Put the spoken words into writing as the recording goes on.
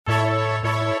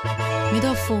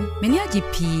Medofo, many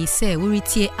GP say we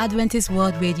retie Adventist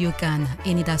World Radio Ghana.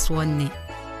 Any that's one name.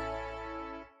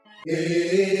 AWR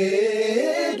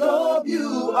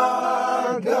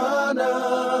Ghana.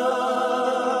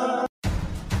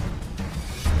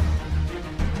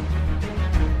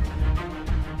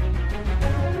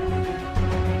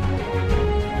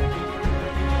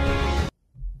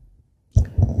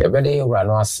 Ebede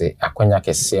urano ase akwanya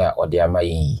kese a ode ama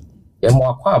yi. Yemo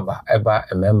akwaba eba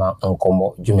emema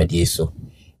nkomo dwumadi so.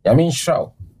 Yame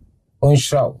nhraw.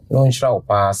 Onhraw, no nhraw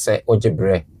pa se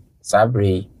ojebre.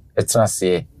 Sabre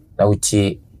etrase na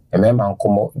utie emema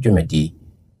nkomo dwumadi.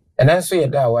 Enanso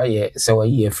yeda waye se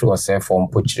wayi efri osefo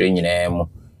mpokyire nyina mu.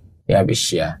 Ya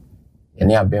behia.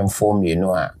 Ene abemfo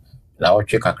mienu a na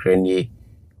otwe kakra nie.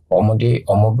 Omode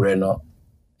omobre no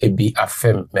ebi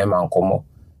afem mema nkomo.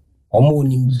 Omo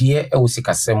nimdie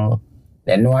ewosikasem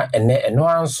na eno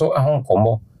anso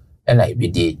ahonkomo na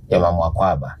ibidi yamamu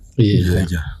akwaba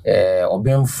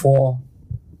obemfo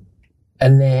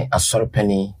ene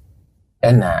asorpani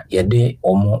na yede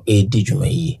omo edi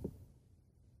dwumayi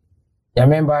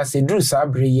yamemba se dru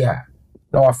sabre ya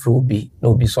na wafre obi na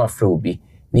obi so afre obi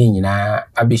na nyina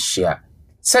abehia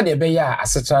se de be ya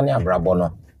asetra ne abrabo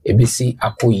no ebesi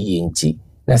akoyie nti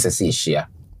na sese ehia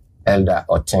elder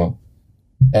oten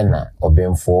ena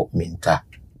obemfo minta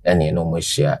ene no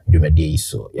mohia dwumade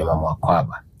iso yamamu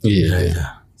akwaba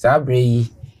sabre yi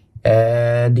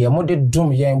de amode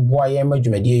dum yen boa yen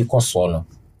madwumade ikoso no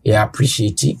ya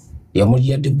appreciate de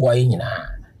amode de boa yen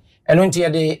nyina eno nti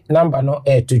de number no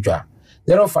tudwa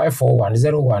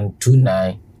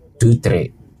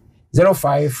 0541012923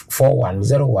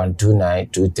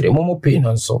 0541012923 momo pay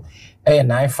no so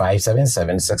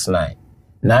 957769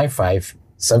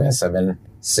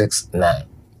 957769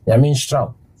 Yamin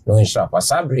Strau, no insha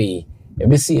pasabri,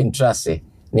 ebesi entrase,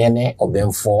 nene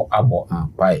obemfo abo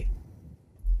mpae.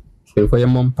 Kwa ye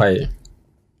mpae.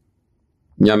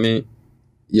 Nyame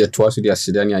ye toaso di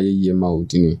asidani aye ma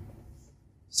odini.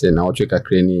 Se na otwe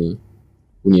kakra ni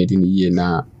uni edini ye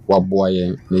na waboa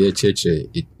ye na ye cheche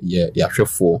ye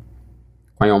yahwefo.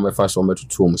 Kwan ye omefa so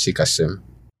ometutu omu sikasem.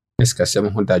 Sikasem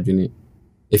ho dadwene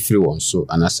efiri won so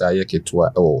anasa ye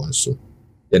ketua ewo won so.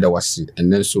 Yeda wasi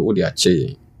enenso odi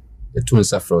ache etu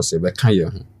nsa frose be kan ye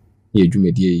ho ye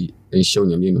dwumedie enhye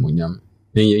onyame no monyam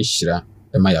enye nhira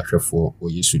e ma yahwefo o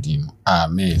Yesu din mu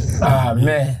amen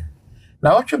amen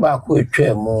na otwe ba ko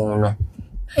etwa mu no na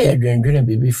ye dwendwene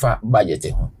bibi fa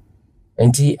budget ho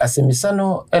enti asemisa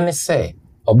no ene se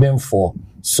obemfo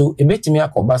so ebetimi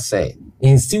akoba se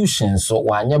institutions so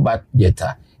wanye budget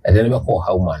a ede ne be ko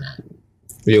ha umana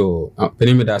yo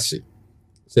penime dasi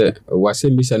se wase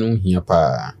mbisa no hia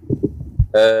pa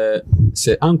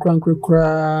se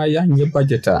ankra ya nye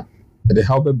budgeta de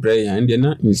how be brain and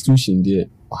na institution there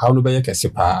how no be yakese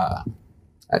pa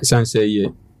san say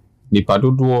ye nipa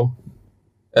dodo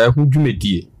hu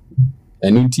dwumedie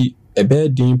enu nti ebe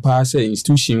din pa say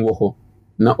institution wo ho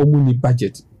na omu ni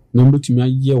budget no mbetumi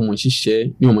aye omo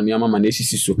hihye ni omo ni amama na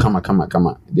esisi so kama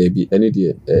there be any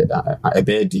there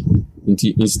ebe di nti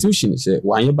institution say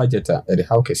wanye budgeta de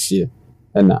how kese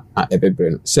na ebe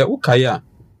brain say ukaya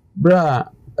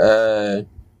bra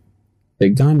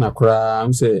Ghana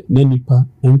kra say nanipa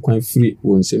enkwan free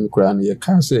won sem kra na ye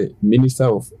ka say minister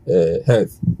of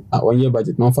health a 1 year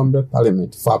budget non from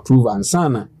parliament for approve and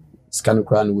sana scan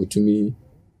kra na wetumi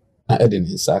na eden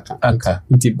hisaka anka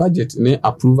nti budget ne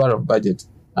approval of budget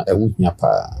na ewu hia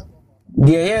pa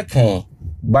de ye kan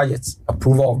budget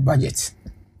approval of budget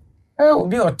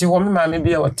obi ote ho me ma me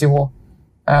bia ote ho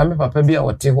me papa bia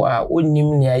ote ho a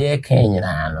onnim ne ye kan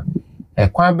nyina no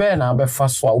kwa be na be fa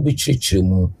so a obi chirechire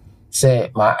mu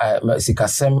se ma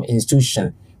sikasem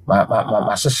institution ma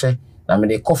hyehyɛ na me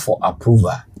dey call for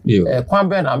approval kwa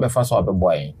be na be fa so be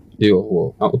boy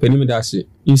yo openim dasi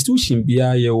institution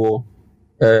bia ye wo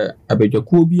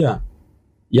abedwakuo bi a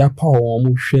ya pa wo mo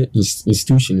hwɛ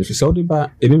institution so so de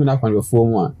ba ebe me na kwanwefo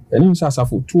mu a enim sa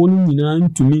asafo tuo no nyina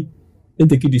ntumi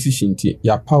take decision ti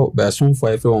ya pa be so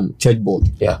for FM church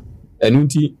board enu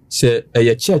nti se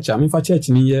eye church a me fa church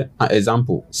ni ye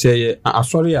example se ye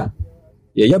asori a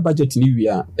ye budget ni wi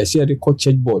a se de call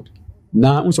church board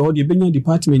na unso ho de benya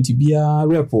department bia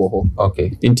rep ho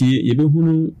okay nti ye be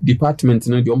hunu department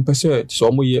no de ompese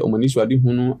so mo ye omaniso ade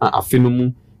hunu afenu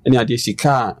mu ene ade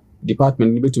sika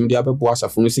department ni betum de abebo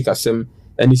asafo no sika sem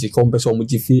ene sika ompese omo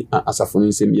gifi asafo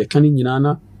no sem ye kan nyina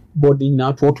na board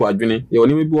nyina to adwene ye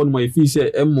oni me bi wonu ma ye fi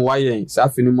se emwa ye sa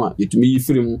afenu mu a yetumi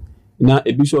yifiri mu na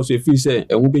ebiso so efi se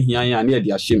enwo behia ya na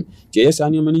de ahyem je yesa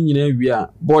ne ma nyina wi a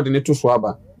board ne to so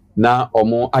aba na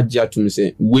omo agya tum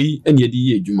se wei ene de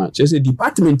ye adwuma che se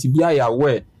department bia ya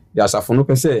we de asafo no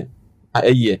pese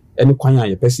ɛyɛ ɛne kwan a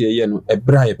yɛpɛ sɛ yɛyɛ no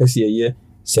ɛbrɛ a yɛpɛ sɛ yɛyɛ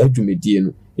saa dwumadie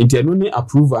no nti ɛno ne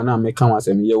approval na meka ho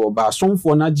asɛm yɛ wɔ ba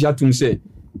asomfoɔ no agye atom sɛ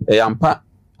ɛyɛ ampa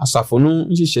asafo no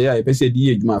nhyehyɛeɛ a yɛpɛ sɛ yɛde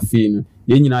yɛ adwuma afei no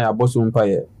yɛn nyinaa yɛabɔ so mpa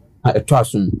yɛ ɛtɔ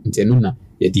asom nti ɛno na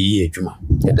yɛde yɛ adwuma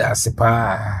yɛda ase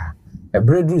paa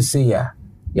ɛbrɛ duru sei a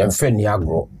yɛmfɛ ni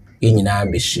agorɔ yɛn nyinaa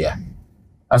bɛhyia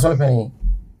asɔpɛni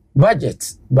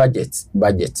budget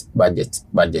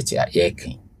a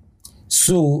yɛka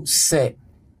so sɛ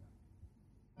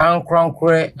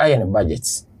ankorankore ayɛ ne budget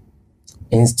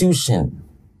institution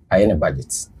ayɛ ne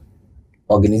budget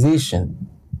organization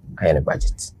ayɛ ne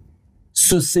budget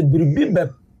so sɛ biribi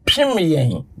bɛpem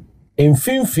yɛn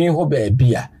mfimfini hɔ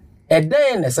baabi a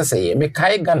ɛdan na ɛsɛ sɛ yɛ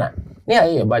mekae Ghana ne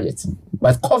ayɛ budget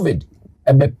but covid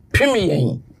ɛbɛpem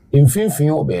yɛn mfimfini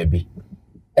hɔ baabi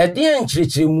ɛdeɛ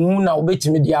nkyerɛkyerɛmu na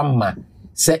wobɛtumi de ama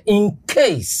sɛ in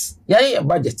case yɛayɛ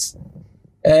budget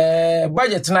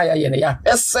budget na yɛayɛ no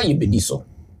yɛapɛ sɛ yɛbɛdi so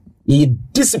yɛ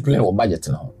discipline wɔ budget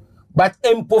no but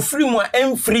empofiri mu a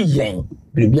emfiri yɛn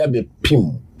biribia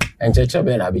bɛpem nkyerɛkyerɛ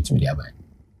bɛyɛ na abɛtumi de aba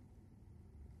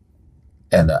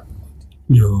ɛda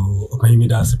yo opanyimi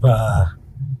da sepa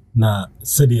na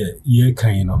sɛdeɛ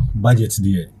yɛkan no budget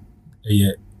deɛ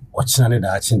ɛyɛ ɔkyena ne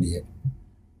daakye deɛ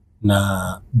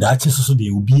na daakye soso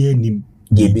deɛ obiara nim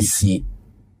deɛ bɛsie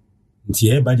nti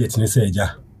yɛ budget ne sɛ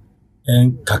agya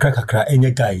kakra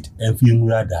ɛnyɛ guide ɛmfi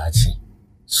nwura daakye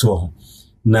so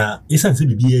na ɛsiane sɛ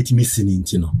biribiara tumi si ne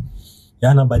nti no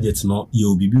yɛana budget no yɛ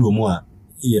obibi wɔ mu a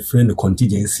yɛfrɛ no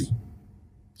contingency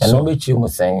ɛno bɛkyerɛ mu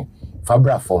sɛn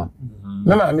fabra fam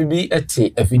mema me bi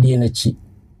ɛte afidie n'akyi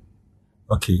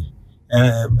okay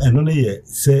ɛno no yɛ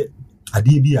sɛ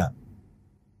adeɛ bi a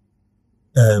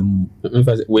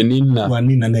wani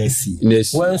na na esi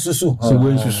wansusu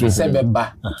sɛ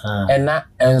bɛba ɛna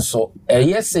ɛnso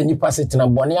ɛyɛ sɛ nipa setena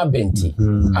bɔne abɛnti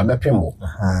abɛpemo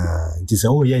nti sɛ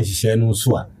woyɛ nhyehyɛ no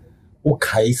nso a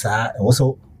wokae saa ɛwɔ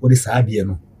sɛ wode saa adeɛ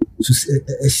no so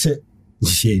ɛhyɛ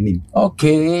nhyehyɛ nim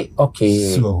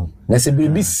okay so na sɛ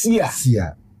biribi si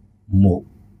a mo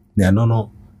na ɛno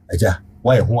no agya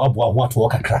wayɛ ho aboa ho ato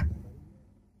kakra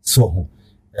so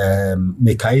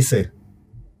mekae sɛ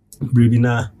biribi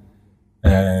na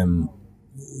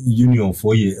union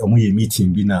for ye ɔmo yɛ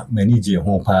meeting bi na manage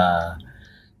ho pa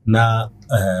na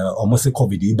ɔmo se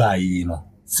covid ba yi no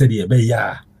sɛdeɛ ɛbɛyɛ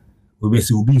a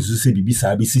obɛsɛ obi nso sɛ bibi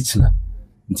saa bi sikyina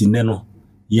nti nne no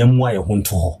yɛmmoa yɛ ho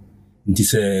nto hɔ nti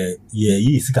sɛ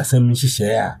yɛyɛ sikasɛm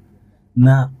nhyehyɛe a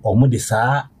na ɔmo de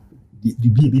saa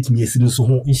bibi ebetumi esi nso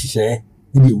ho nhyehyɛe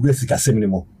ne de wura sikasɛm ne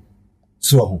mo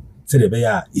so ho sɛdeɛ ɛbɛyɛ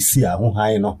a esi a ho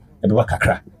han no ɛbɛba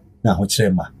kakra na ho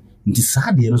kyerɛ ma nti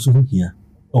saa deɛ no so ho hia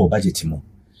ɛwɔ budget mu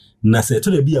na sɛ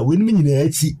ɛtɔ da bi a wɔn nyinaa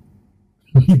akyi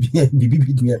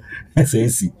bibi dua ɛsɛ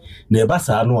esi na ɛba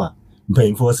saa no a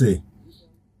mpanyinfoɔ sɛ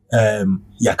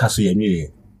yɛaka so yɛnwee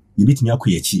yɛbɛtumi akɔ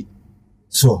yɛakyi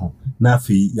so ho na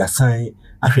afei yɛasan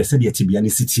ahwɛ sɛdeɛ tebea no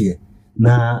siteɛ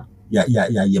na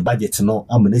yɛ budget no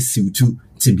ama no siwtu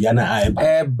tebea no a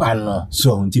ɛba no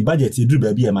so ho nti budget ɛduru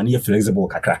baabi a ma no yɛ flexible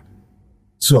kakra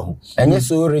so ho ɛnyɛ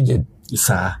so rigid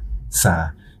saa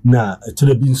na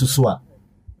ɛtɔda bi nso so a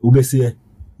wobɛsɛ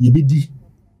yɛbɛdi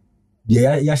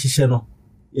deɛ yɛahyehyɛ no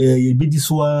yɛbɛdi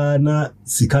so a na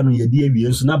sika no yɛde awie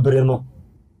nso na bere no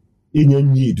ɛnya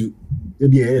nwiedu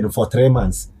ebi ɛyɛ no for 3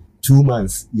 months 2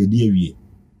 months yɛde awie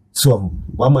so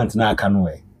 1 month na aka no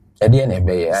ɛdeɛ na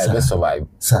ɛbɛyɛ a ɛbɛ survive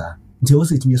saa nti ɛwɔ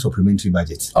sɛ ɛtumi yɛ supplementary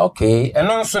budget okay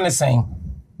ɛno nso ne sɛn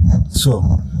so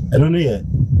ɛno no yɛ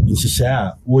nhyehyɛ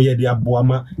a woyɛ de aboa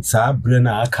ma saa bere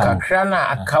na aka kakra na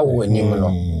aka wɔ anim no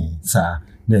saa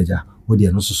na agya wode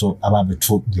ɛno nso so aba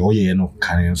bɛto deɛ woyɛɛ no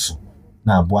kane nso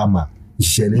na aboa ma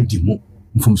nhyehyɛ no di mu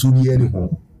mfomso biara ne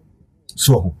ho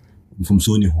so ho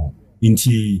mfomso ne ho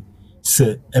nti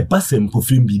sɛ ɛba sɛ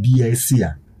mpofiri biribi a ɛsi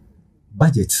a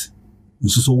budget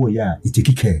nso so woyɛ a it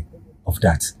take care of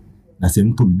that na sɛ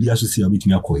mpo biribi aso si a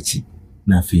wobɛtumi akɔ akyi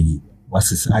na afei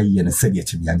wasesa ayɛ no sɛdeɛ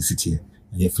tebea no siteɛ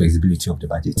the flexibility of the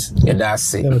budget. Yeah,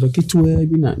 that's it. Yeah, kitwe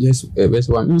bi na yes best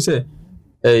one mean say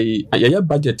ya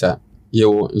budget a ye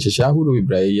wo nhyehyɛ ahoro bi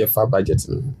bra ye fa budget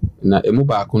no na emu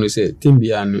ba ko no say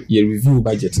tembia no ye review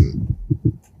budget no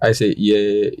I say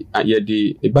ye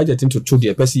the budget into to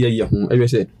the person ye ho e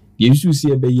say the issue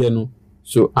see e be ye no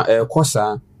so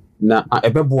kosa na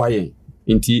ebeboa ye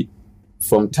nti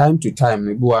from time to time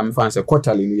me bo am fan say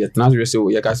quarterly no ye transfer say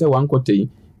ye ka say one quarter yi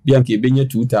bi anke benya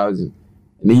 2000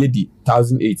 na yedi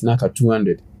 1008 na ka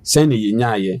 200 sen na ye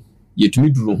nyaaye ye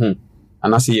tumi duru ho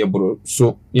anase ye bro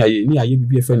so ni aye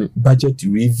bibi fe no budget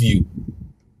review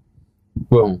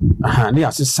well na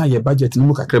asesa ye budget no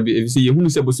mu kakra bi say ye hunu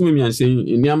say bosome mi ansen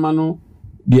niama no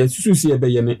de asusu se ye be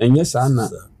ye no enye saa na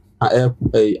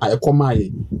a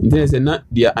komaye nti say na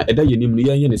dia eda yenim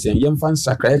no yen say yen fan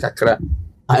sakra kakra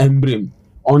a embrem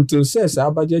until says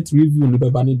our budget review no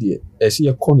beba ne de e se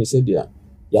ye kɔ ne say dia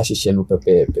ya hyehyɛ no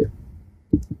pepepe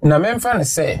na memfa ne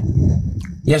say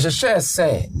ye hyehyɛ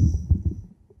say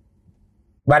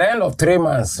by the end of 3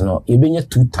 months no you be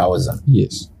 2,000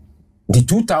 yes the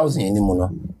 2,000 enimu no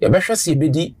ye behwe say be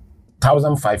di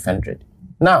 1,500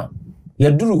 now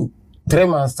ye duru 3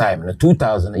 months time no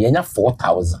 2,000 ye nya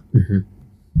 4,000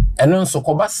 eno nso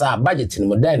ko basa budget ni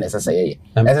mo dan na sese ye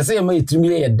sese ye ma yitrimi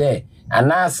ye de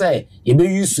ana say ye be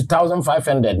use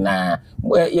 2,500 na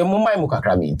ye mo mai mo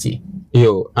kakra minti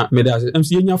yo me da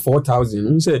MC ye nya 4,000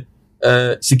 un say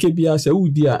sike bia say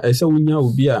udi a say unya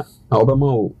obi a na obema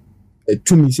o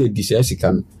tumi say di say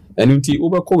sika no eno nti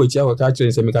obekọ wechi awaka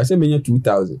kire say me ka say me nya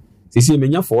 2,000 sisi me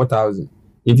nya 4,000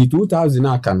 inti 2,000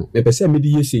 aka no me pese me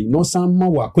di yesi no san ma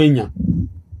wa kwanya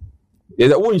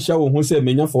yeza won sha wo ho say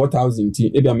me nya 4,000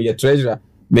 ti e bia me ye treasurer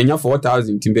me nya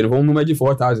 4,000 ti be no mo maji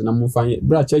 4,000 na mo fan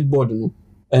bra check board no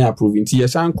en approve inti ye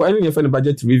san ko ene ye fa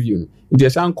budget review no inti ye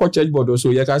san ko check board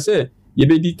so ye ka say ye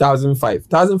be di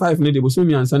 1,500 ne de bo so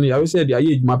mi ansa ne ya we say de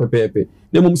aye ejuma pepepe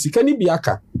na mum sika ni bi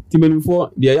aka ti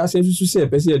menifo de ya san susu say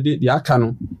pese de aka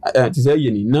no ti say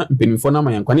ye ni na menifo na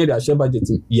mayan kwane de a share budget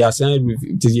ya san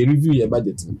review ti ye review ye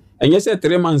budget enye say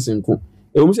 3 months nko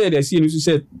e say de see ni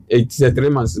say it say 3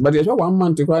 months but ye 1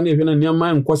 month kwa na e na niam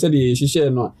nko say de ye hihye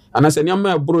no ana say niam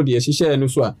abro de ye hihye no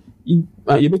so a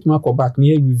ye betuma ko back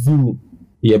ni review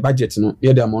ye budget no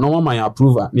ye dem no one my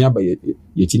approval ni aba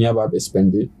ye tini aba be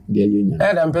spend de ye nya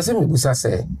and am person me busa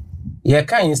say ye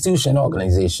kan institution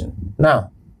organization now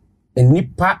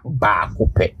enipa ba ko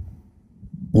pe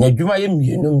na dwuma ye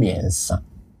mienu miensa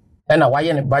and why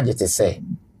ye budget say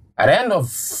at the end of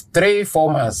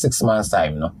 3-4 months 6 months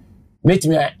time no meet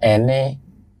me ene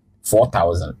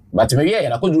 4,000 but me ye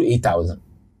na ko do 8,000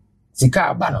 sika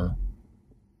aba no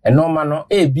eno ma no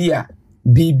e bia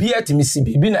bibia timisi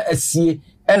bibi na asie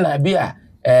ena bia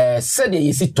said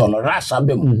yesi ton rush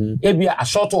abem e bia a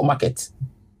short market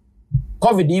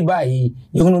covid iba yi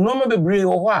you no me bebre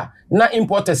wo ho a na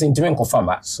importers intime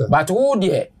nkofamba but wo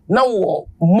de na wo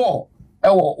more e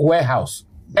wo warehouse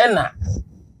ena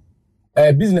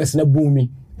business na booming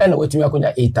ena wetimi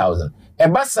akonya 8,000 e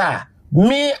basa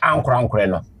me ankorankore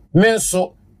no me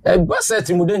nso e basa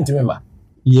timude intime ba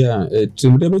yeah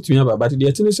timude betumi aba but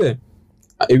de tini say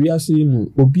ewiase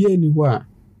mu obi ani ho a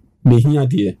mehia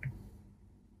de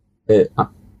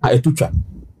etutwa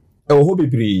wo ho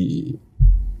bebre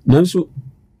nanso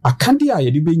akande a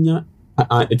ye de benya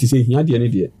etise hia de ne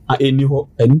de eni ho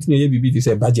enti ye bibi de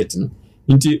say budget no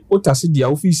nti otase de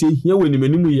office hia wani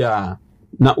manimu ya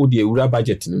na odi ewura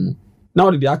budget no mu na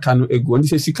odi de aka no ego ndi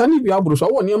say sika ni bi abro so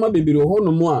wo ne ma bebre ho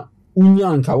no mu a unya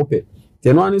anka wo pe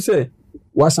te no ani say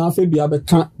wasan fa bi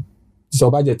abeka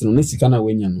so budget no ne sika na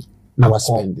wanya no na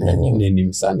waspend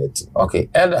nenim sanity okay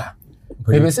elder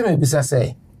maybe say me bisa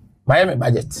say my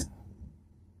budget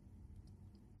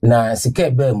na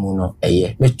sika ba mu no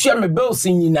eye metua me bills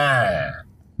nyina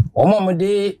omo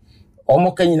de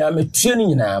omo ka nyina metua ni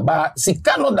nyina ba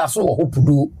sika no da so wo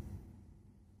hopudu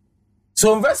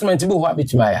so investment bo ho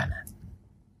abetima ya na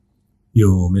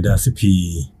yo me da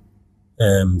sipi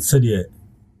said ye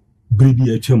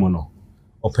bribi atwemo no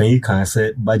open kan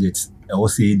say budget e wo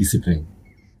say discipline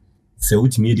se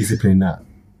utimi discipline na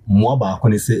mo ba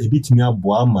akone se ebitimi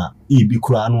aboa ma ebi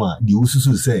kura no a de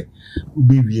ususu se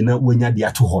ubewie na wanya de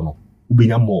ato ho no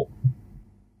ubenya mo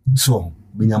so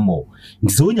ubenya mo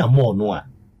nti se wonya mo no a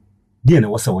de na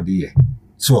wose wode ye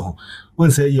so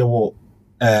won say ye wo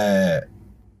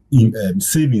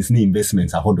savings ni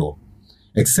investments ahodo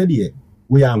exceed ye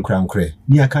we are ankra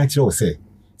ni aka kire wo se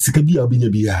sika bia obenya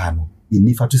bia no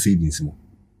ni fa to savings mo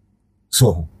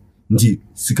so nti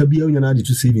sika bia wonya na de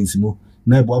to savings mo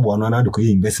na ebo no na de ko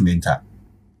investment a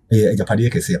ejapade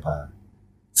kese pa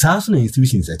saso na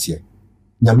institutions atie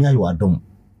nyame ayo adom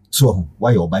so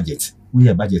why your budget we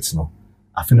your budget no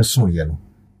afene so ye no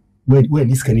we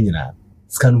ni sika ni nyina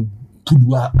sika no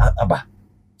tudua aba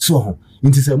so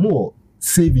nti se mo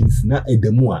savings na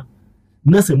edamu a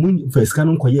na se mun first sika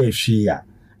no koye ehwe a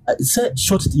say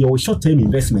short term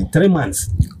investment 3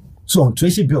 months so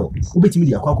treasury bill obetimi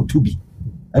di akwa kotobi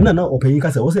na open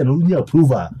ka say wo say no ni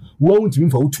approval wo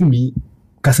ntimi fa utumi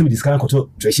ka say me discount koto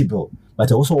treasury bill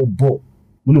but also obo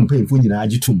munum pay fo nyina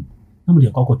agitum na mo di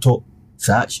akwa koto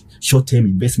sa short term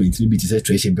investment ni bi ti say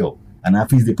treasury bill and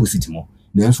fixed deposit mo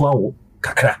na enso awo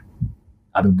kakra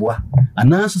abeboa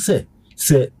ana so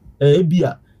say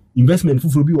bia investment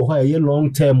fufuro bi wo ho ye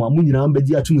long term amu nyina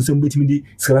mbagi atum se mbetimi di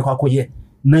sikara kwa koye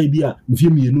na bia mfie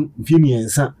mienu mfie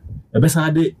miensa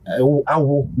ebesa de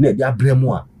awo na dia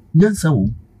bremu a nyansa wo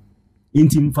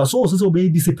Inti mfaso so be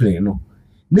discipline no.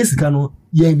 Nesika no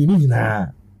ye ni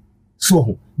nyina.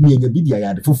 So me nya bidia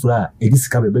ya de fofura e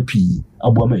disika be pii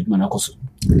abo ama eduma na koso.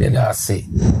 Yeda say.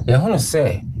 Ye hono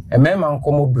say e mema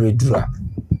nkomo bredura.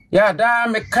 Ya da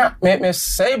me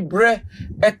say bre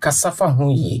e kasafa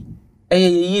ho yi.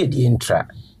 Ye di intra.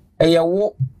 Eye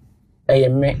wo eye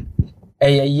me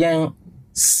eye yen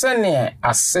sene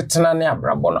asetena ne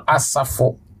abrabo no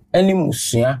asafo ani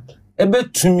musua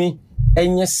ebetumi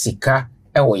enye sika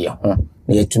ewo ye ho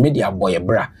na yetumi de aboye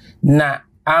bra na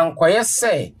ankoye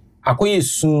se akoye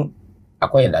sun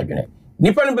akoye dadwene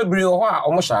nipa no bebre ho a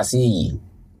omo hyase yi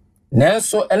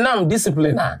nanso enam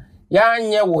discipline a ya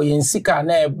anye wo yen sika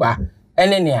na eba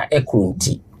ene ne a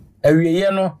ekronti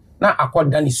awieye no na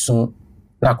akoda ni sun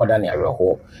na akoda ne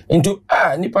aweho into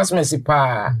nipa smesi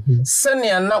pa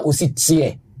sene na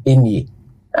ositie enie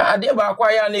ade ba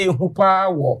akwa ya na ehu pa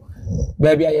wo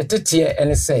baby ayetete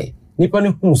ene say nipa ne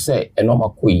hu say eno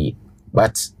makoyi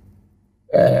but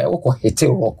woko hete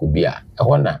rock bia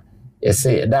ehwo na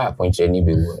say da ponche ni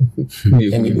be wo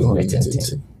eni be hu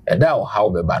etete da o how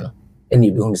be ba no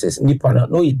eni be hu say nipa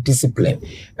no discipline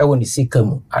ewo ni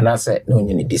sikamu ana say no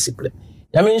nyene discipline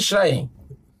ya me nhrayen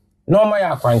no ma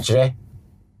ya kwankere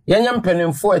yenya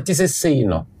mpenemfo etise sei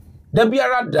no da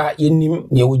biara da yenim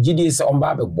ne wogidi se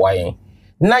omba be boyen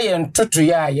na yen toto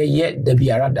ya ye da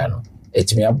biara da no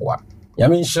etimi aboa ya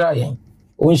me nhrayen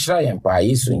o nhrayen pa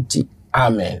Yesu nti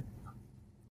amen.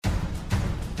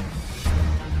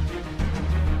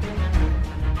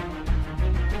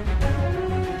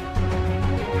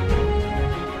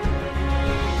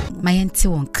 Mayanti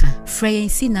wonka.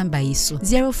 Freyency number iso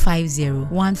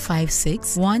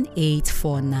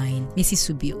 050-156-1849. Missy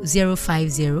Subio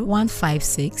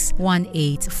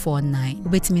 050-156-1849.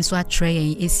 Ubetimi so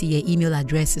atreyen esi ye email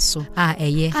address so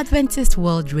Adventist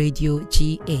World Radio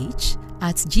GH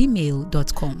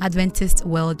 @gmail.com. Adventist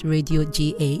World Radio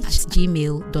GH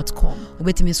 @gmail.com.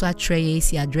 Ubetimi so atreyen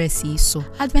esi address so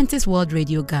Adventist World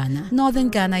Radio Ghana, Northern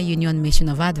Ghana Union Mission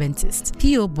of Adventists,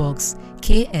 PO Box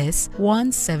KS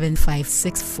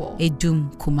 17564,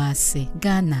 Edum, Kumasi,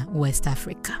 Ghana, West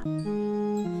Africa.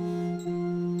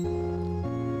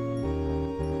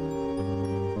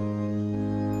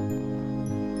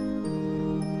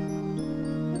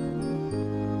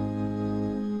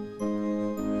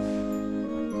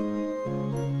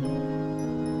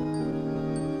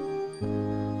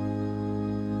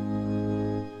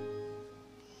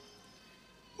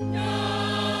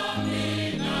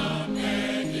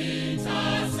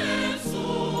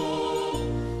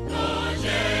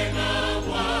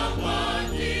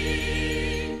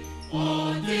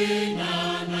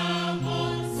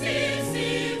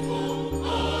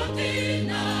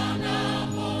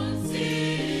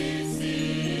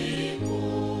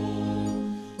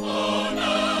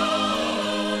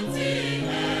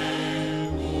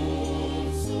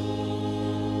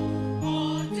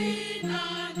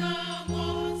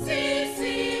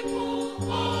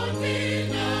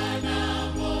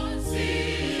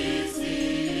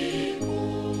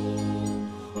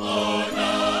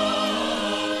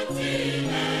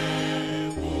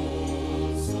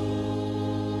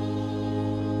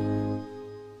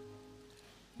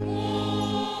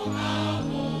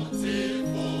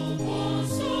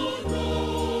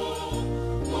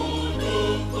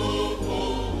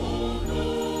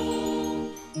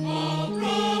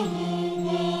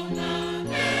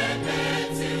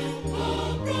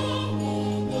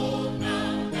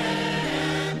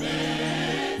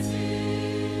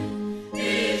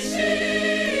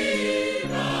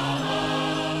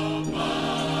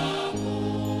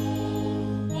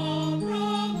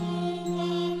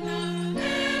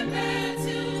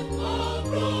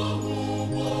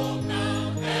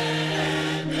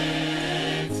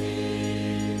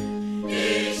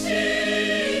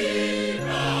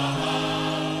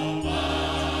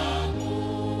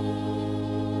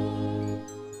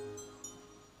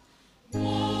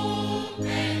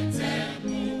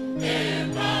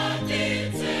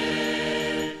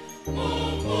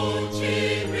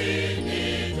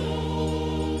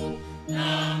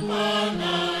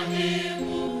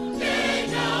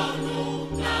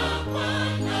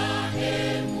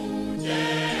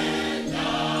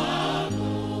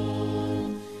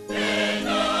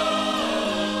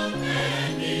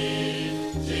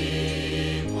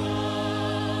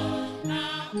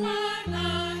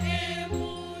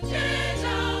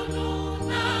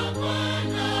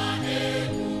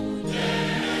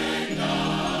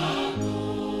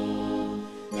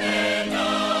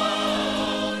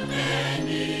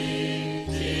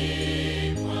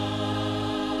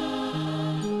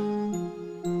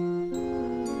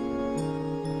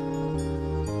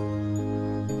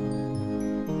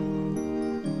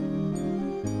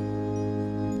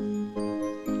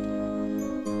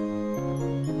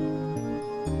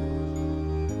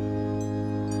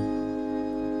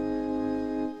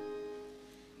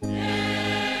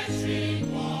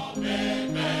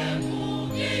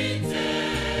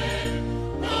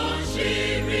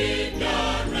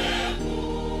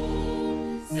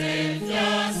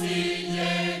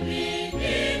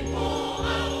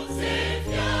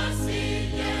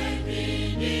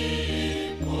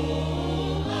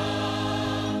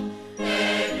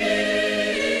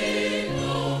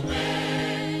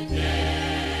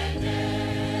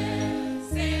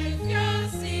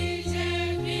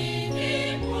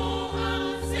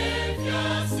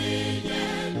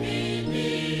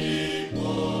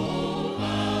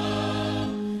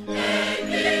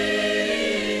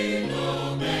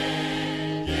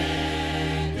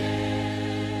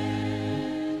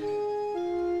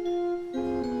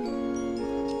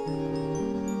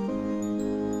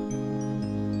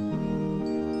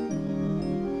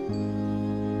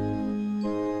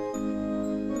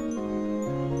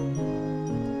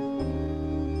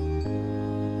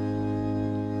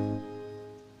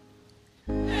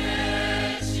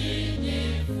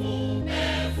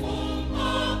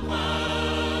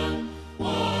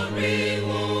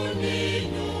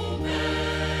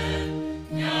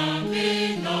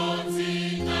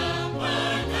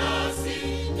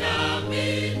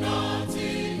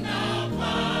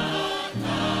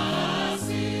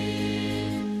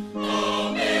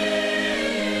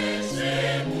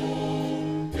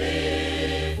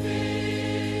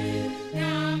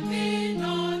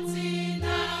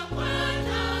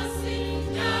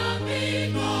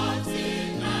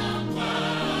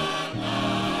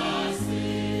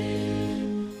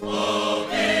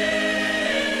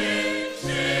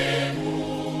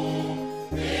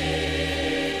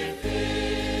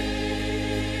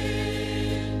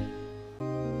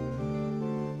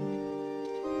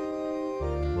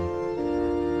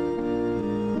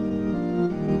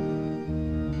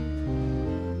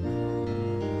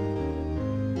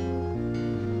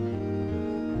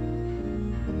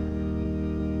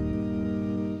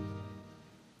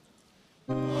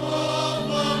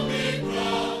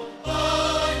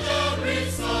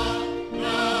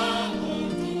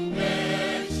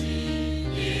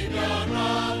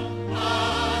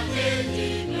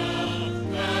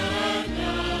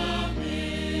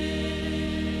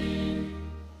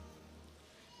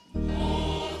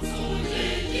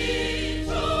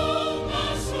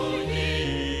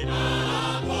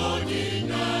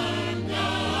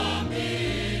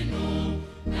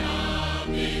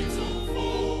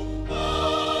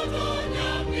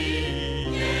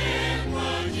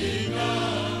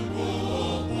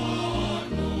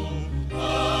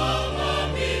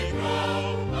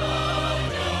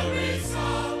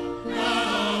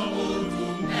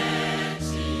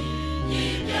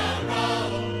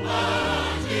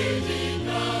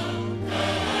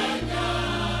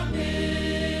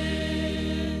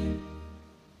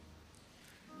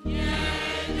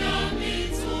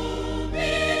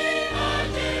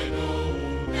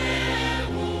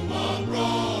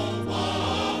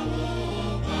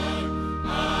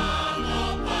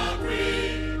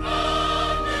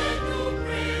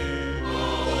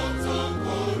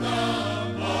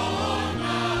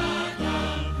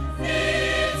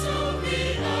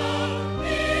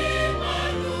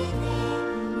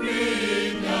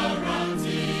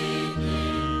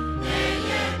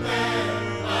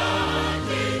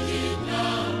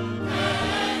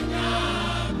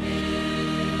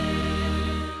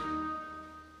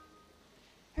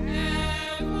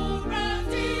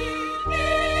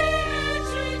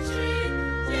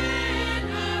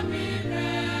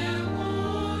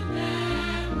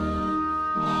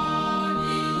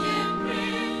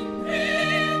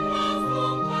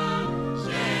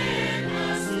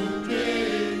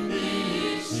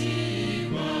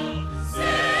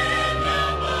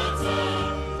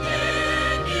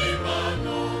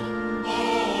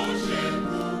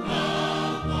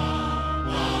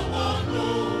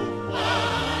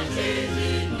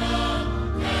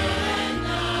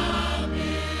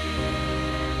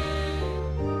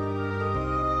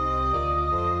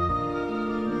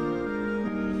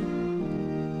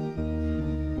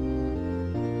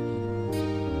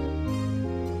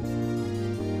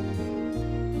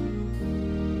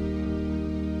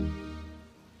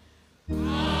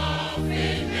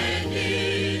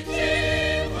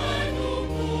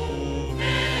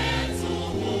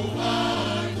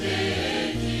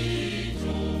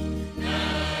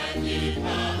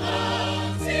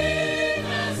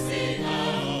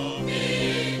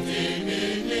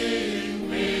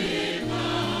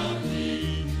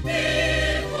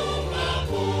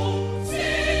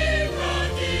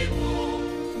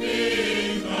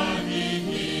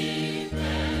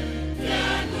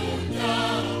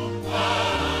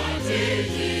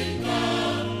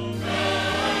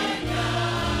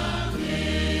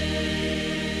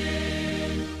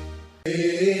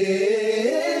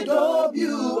 AWR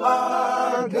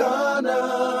Ghana.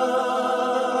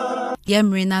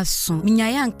 Yemrena so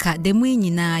minyayanka demu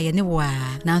nyina ye ne wa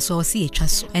nanso o se etwa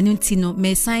so enu nti no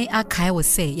mesan akai wo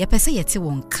se ye pese yete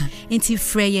wonka nti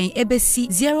frɛ yen ebesi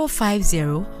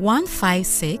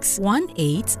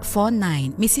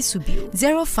 050-156-1849 Missy Subio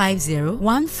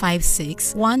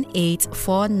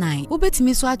 050-156-1849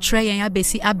 ubetimi so atre yen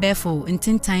abesi abefo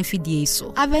ntintan fidie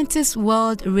so Adventist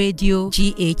World Radio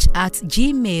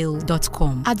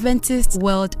GH@gmail.com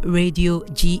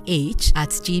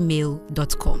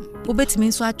AdventistWorldRadioGH@gmail.com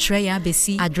Ubetimi so atre yen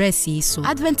abesi address so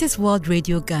Adventist World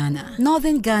Radio Ghana,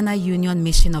 Northern Ghana Union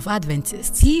Mission of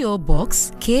Adventists, P.O.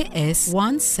 Box KS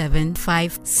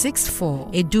 17564,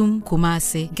 Edum,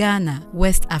 Kumasi, Ghana,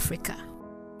 West Africa.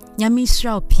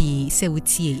 Nyamisra P.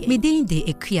 Sewutie, Medin de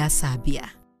Ekia Sabia.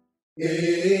 AWR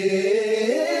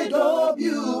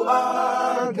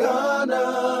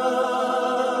Ghana.